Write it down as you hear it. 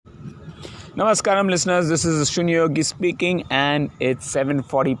Namaskaram listeners, this is Shunya Yogi speaking and it's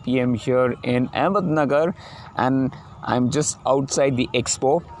 7:40 p.m. here in Ahmednagar and I'm just outside the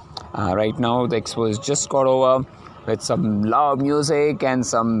expo. Right now the expo has just got over with some loud music and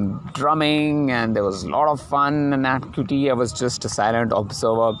some drumming, and there was a lot of fun and activity. I was just a silent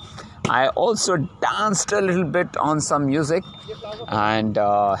observer. I also danced a little bit on some music and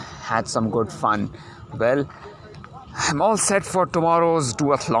had some good fun. Well, I'm all set for tomorrow's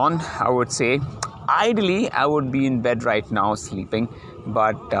duathlon, I would say. Ideally, I would be in bed right now sleeping,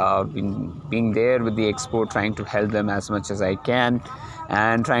 but being there with the expo, trying to help them as much as I can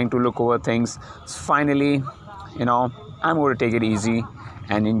and trying to look over things. So finally, I'm going to take it easy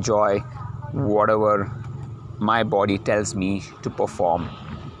and enjoy whatever my body tells me to perform.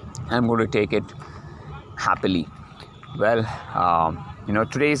 I'm going to take it happily. Well,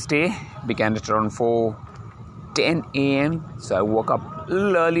 today's day began at around 4:10 a.m. So I woke up a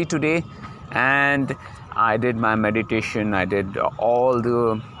little early today and I did my meditation. I did all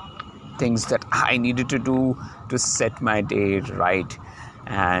the things that I needed to do to set my day right,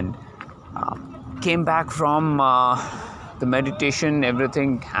 and came back from the meditation,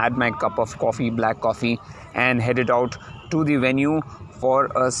 everything, had my cup of coffee, black coffee, and headed out to the venue for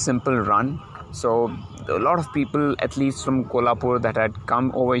a simple run. So a lot of people, at least from Kolhapur, that had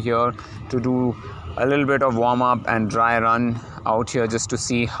come over here to do a little bit of warm-up and dry run out here just to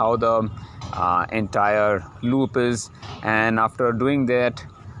see how the entire loop is. And after doing that,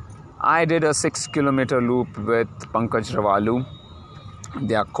 I did a 6-kilometer loop with Pankaj Ravalu,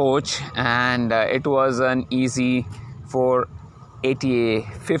 their coach, and it was an easy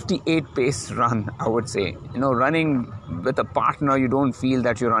 58 pace run, I would say. Running with a partner, you don't feel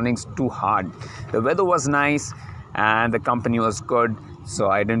that you're running too hard. The weather was nice and the company was good, so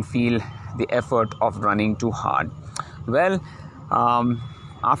I didn't feel the effort of running too hard. Well,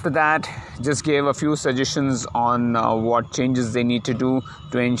 after that, just gave a few suggestions on what changes they need to do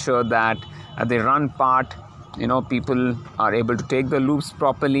to ensure that at the run part, people are able to take the loops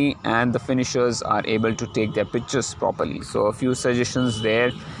properly and the finishers are able to take their pictures properly. So a few suggestions there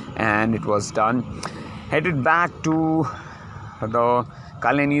and it was done. Headed back to the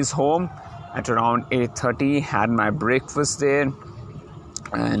Kalani's home at around 8:30, had my breakfast there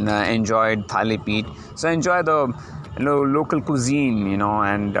and enjoyed Thali Peet. So I enjoy the local cuisine,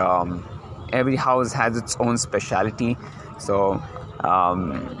 and every house has its own speciality. So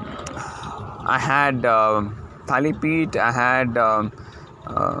I had Thali Peet. I had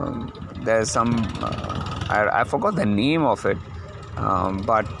there's some I forgot the name of it,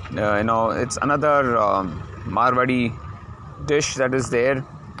 but it's another Marwadi dish that is there,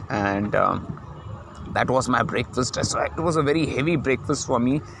 and that was my breakfast. So it was a very heavy breakfast for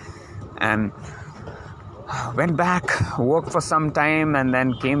me, and went back, worked for some time, and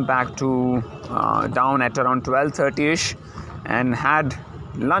then came back to down at around 12:30ish and had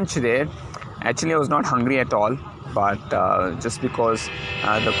lunch there. Actually, I was not hungry at all, but just because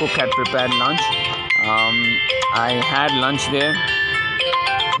the cook had prepared lunch, I had lunch there.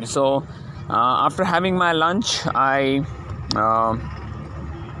 So after having my lunch, I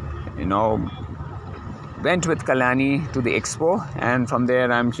went with Kalani to the expo, and from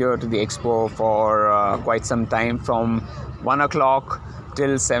there I'm here to the expo for quite some time. From 1 o'clock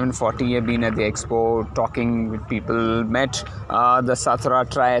till 7:40 I've been at the expo talking with people, met the Satara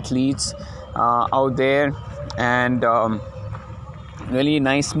triathletes out there, and really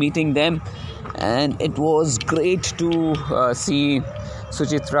nice meeting them. And it was great to see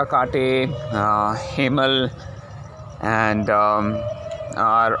Suchitra Kate, Hemal, and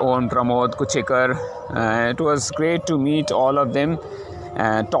our own Pramod Kuchekar. It was great to meet all of them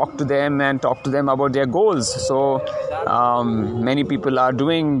and talk to them about their goals. So many people are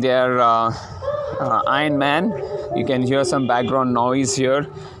doing their Ironman. You can hear some background noise here.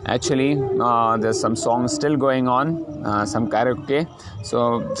 Actually, there's some songs still going on, some karaoke.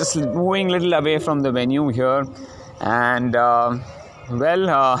 So just moving a little away from the venue here. And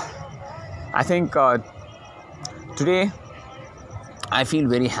I think today I feel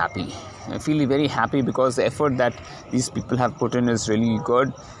very happy. I feel very happy because the effort that these people have put in is really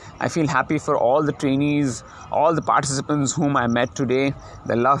good. I feel happy for all the trainees, all the participants whom I met today,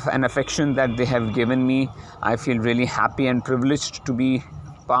 the love and affection that they have given me. I feel really happy and privileged to be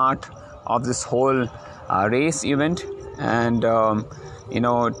part of this whole race event. And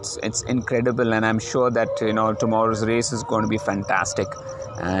it's incredible, and I'm sure that tomorrow's race is going to be fantastic.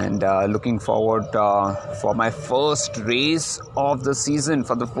 And looking forward for my first race of the season,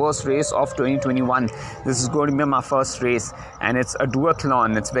 for the first race of 2021. This is going to be my first race, and it's a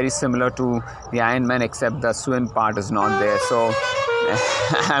duathlon. It's very similar to the Ironman, except the swim part is not there. So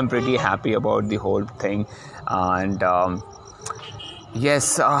I'm pretty happy about the whole thing. And yes,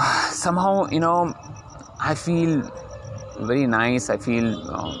 somehow, I feel very nice. I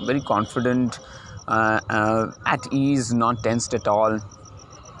feel very confident, at ease, not tensed at all.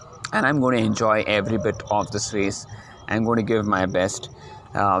 And I'm going to enjoy every bit of this race. I'm going to give my best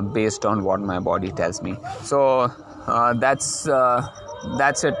based on what my body tells me. So that's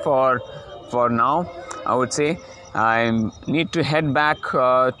it for now, I would say. I need to head back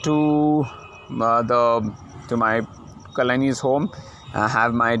to my Kalani's home,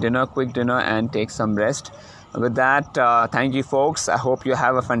 have my quick dinner, and take some rest. With that, thank you, folks. I hope you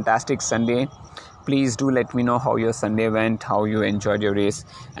have a fantastic Sunday. Please do let me know how your Sunday went, how you enjoyed your race,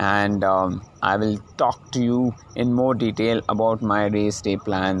 and I will talk to you in more detail about my race day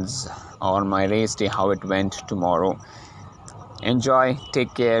plans or my race day, how it went tomorrow. Enjoy,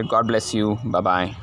 take care, God bless you, bye-bye.